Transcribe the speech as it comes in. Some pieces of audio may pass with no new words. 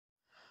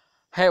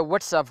Hey,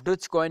 what's up,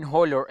 Dogecoin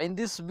holder? In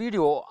this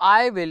video,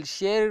 I will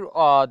share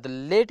the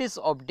latest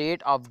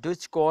update of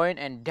Dogecoin,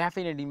 and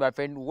definitely, my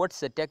friend,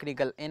 what's the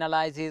technical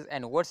analysis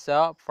and what's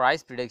the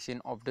price prediction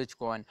of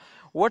Dogecoin.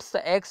 What's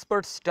the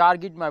experts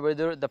target, my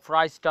brother? The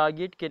price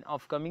target in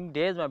upcoming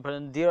days, my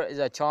brother. There is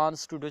a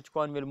chance to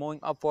Dogecoin will moving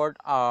upward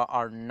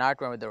or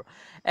not, my brother.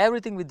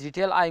 Everything with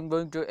detail I am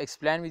going to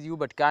explain with you.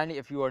 But kindly,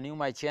 if you are new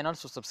my channel,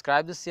 so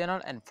subscribe this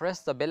channel and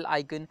press the bell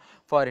icon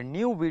for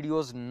new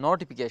videos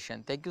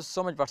notification. Thank you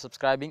so much for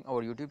subscribing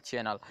our YouTube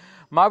channel.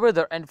 My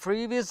brother, in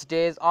previous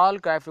days, all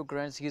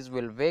cryptocurrencies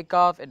will wake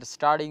up and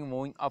starting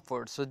moving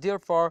upwards. So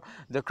therefore,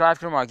 the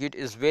crypto market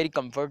is very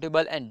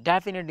comfortable, and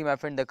definitely, my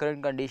friend, the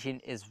current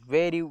condition is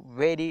very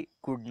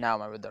good now,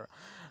 my brother.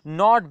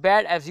 Not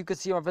bad, as you can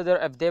see, my brother,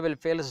 if they will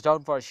fail us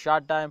down for a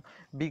short time,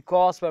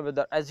 because, my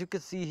brother, as you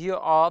can see here,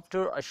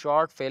 after a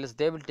short fails,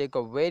 they will take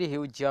a very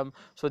huge jump.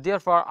 So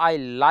therefore, I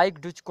like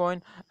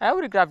Dogecoin.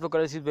 Every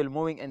cryptocurrency will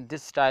moving in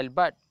this style,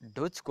 but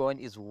Dogecoin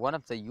is one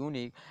of the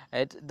unique.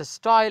 The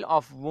style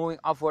of moving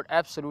upward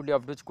absolutely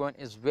of Dogecoin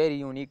is very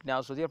unique now.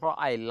 So therefore,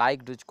 I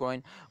like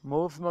Dogecoin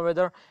moves, my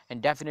brother,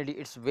 and definitely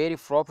it's very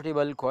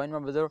profitable coin, my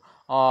brother.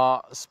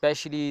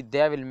 Especially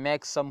they will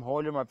make some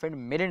holder, my friend,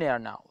 millionaire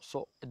now.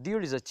 So there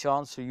is a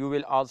chance you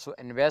will also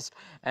invest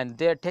and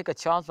they take a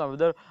chance, my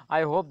brother.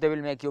 I hope they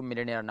will make you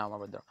millionaire now, my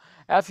brother.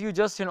 If you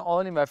just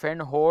only, my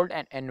friend, hold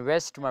and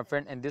invest, my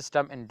friend, in this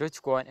time in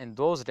Dogecoin in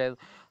those days,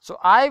 so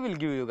I will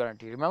give you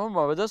guarantee. Remember,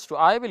 my brothers, to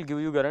I will give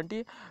you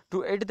guarantee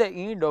to at the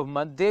end of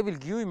month they will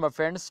give you, my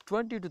friends,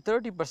 20 to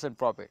 30%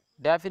 profit.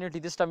 Definitely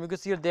this time you can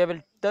see they will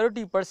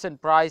 30%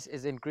 price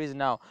is increased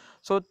now.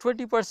 So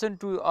 20%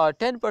 to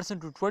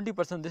 10% to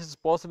 20%, this is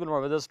possible, my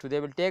brothers, to they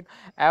will take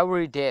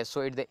every day.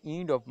 So at the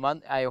end of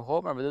month, I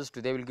hope, my brothers,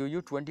 to they will give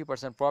you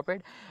 20%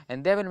 profit,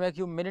 and they will make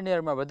you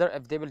millionaire, my brother,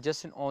 if they will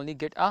just only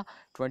get a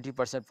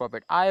 20%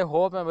 profit. I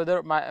hope, my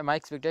brother, my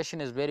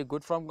expectation is very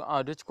good from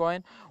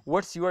Dogecoin.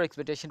 What's your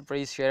expectation?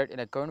 Please share it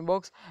in a comment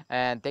box.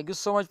 And thank you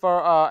so much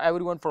for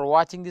everyone for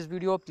watching this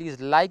video. Please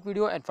like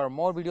video, and for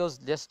more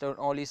videos just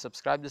only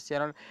subscribe this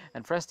channel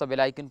and press the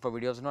bell icon for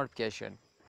videos notification.